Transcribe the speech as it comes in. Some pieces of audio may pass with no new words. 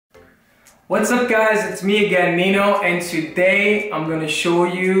What's up guys, it's me again, Nino, and today I'm gonna show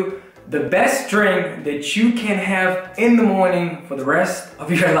you the best drink that you can have in the morning for the rest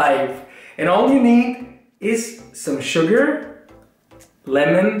of your life. And all you need is some sugar,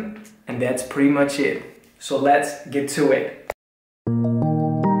 lemon, and that's pretty much it. So let's get to it.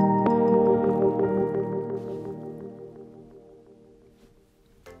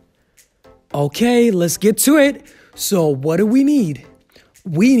 Okay, let's get to it. So what do we need?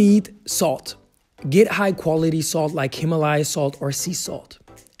 We need salt. Get high quality salt like Himalaya salt or sea salt.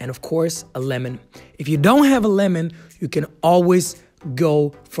 And of course, a lemon. If you don't have a lemon, you can always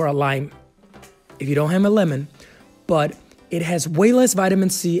go for a lime. If you don't have a lemon, but it has way less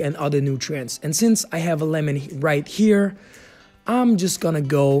vitamin C and other nutrients. And since I have a lemon right here, I'm just gonna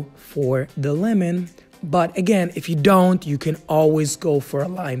go for the lemon. But again, if you don't, you can always go for a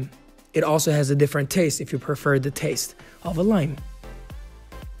lime. It also has a different taste if you prefer the taste of a lime.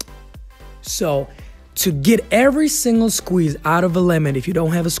 So to get every single squeeze out of a lemon, if you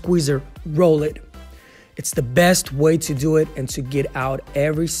don't have a squeezer, roll it. It's the best way to do it and to get out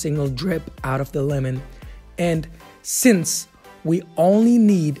every single drip out of the lemon. And since we only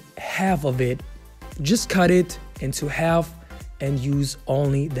need half of it, just cut it into half and use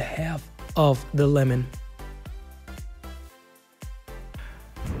only the half of the lemon.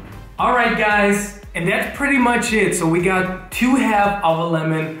 Alright guys, and that's pretty much it. So we got 2 halves of a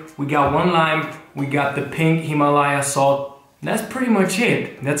lemon, we got 1 lime, we got the pink Himalaya salt. That's pretty much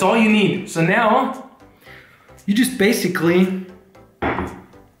it. That's all you need. So now, you just basically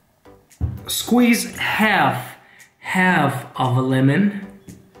squeeze half of a lemon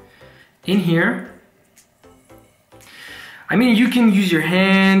in here. I mean, you can use your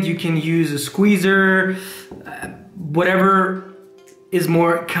hand, you can use a squeezer, whatever is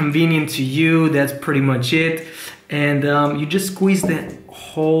more convenient to you. That's pretty much it. And you just squeeze the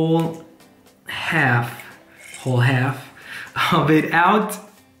whole half of it out.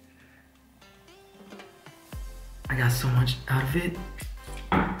 I got so much out of it.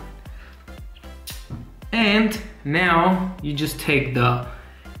 And now you just take the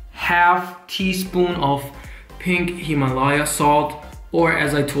half teaspoon of pink Himalaya salt, or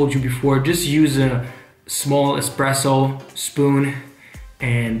as I told you before, just use a small espresso spoon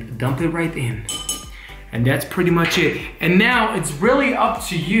and dump it right in. And that's pretty much it. And now it's really up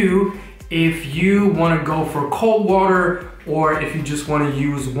to you if you want to go for cold water or if you just want to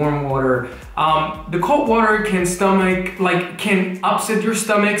use warm water. The cold water can upset your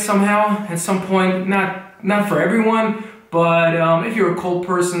stomach somehow at some point. Not for everyone, but if you're a cold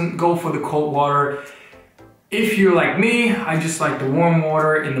person, go for the cold water. If you're like me, I just like the warm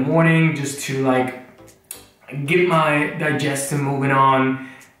water in the morning just to like get my digestion moving on.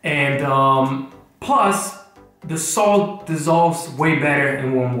 And plus, the salt dissolves way better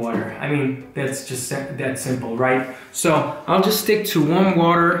in warm water. I mean, that's just that simple, right? So I'll just stick to warm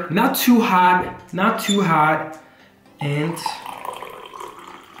water, not too hot, and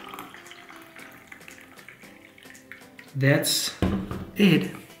that's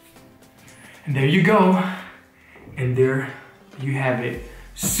it. And there you go. And there you have it.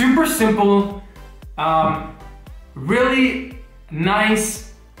 Super simple, really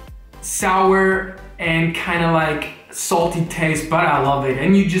nice, sour, and kind of like salty taste, but I love it.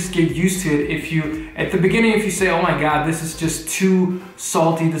 And you just get used to it. At the beginning, if you say, oh my God, this is just too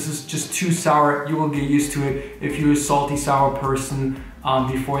salty, this is just too sour, you will get used to it. If you're a salty, sour person,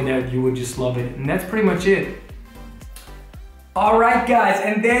 before that, you would just love it. And that's pretty much it. Alright guys,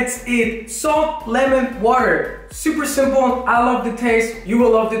 and that's it. Salt, lemon, water. Super simple. I love the taste. You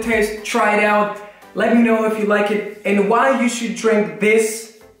will love the taste. Try it out. Let me know if you like it. And why you should drink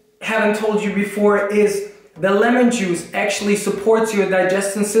this, haven't told you before, is the lemon juice actually supports your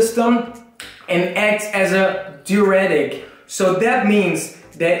digestion system and acts as a diuretic. So that means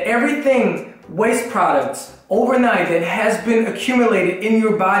that everything, waste products, overnight that has been accumulated in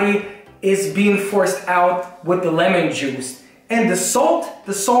your body is being forced out with the lemon juice. And the salt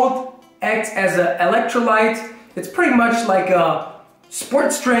acts as an electrolyte. It's pretty much like a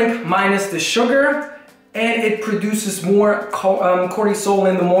sports drink minus the sugar, and it produces more cortisol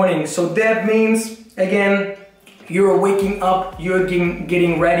in the morning. So that means, again, you're waking up, you're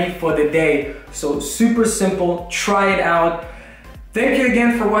getting ready for the day. So super simple, try it out. Thank you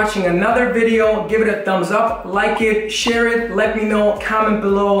again for watching another video. Give it a thumbs up, like it, share it, let me know, comment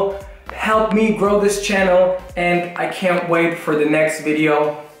below. Help me grow this channel, and I can't wait for the next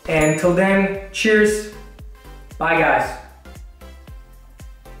video. And till then, cheers. Bye guys.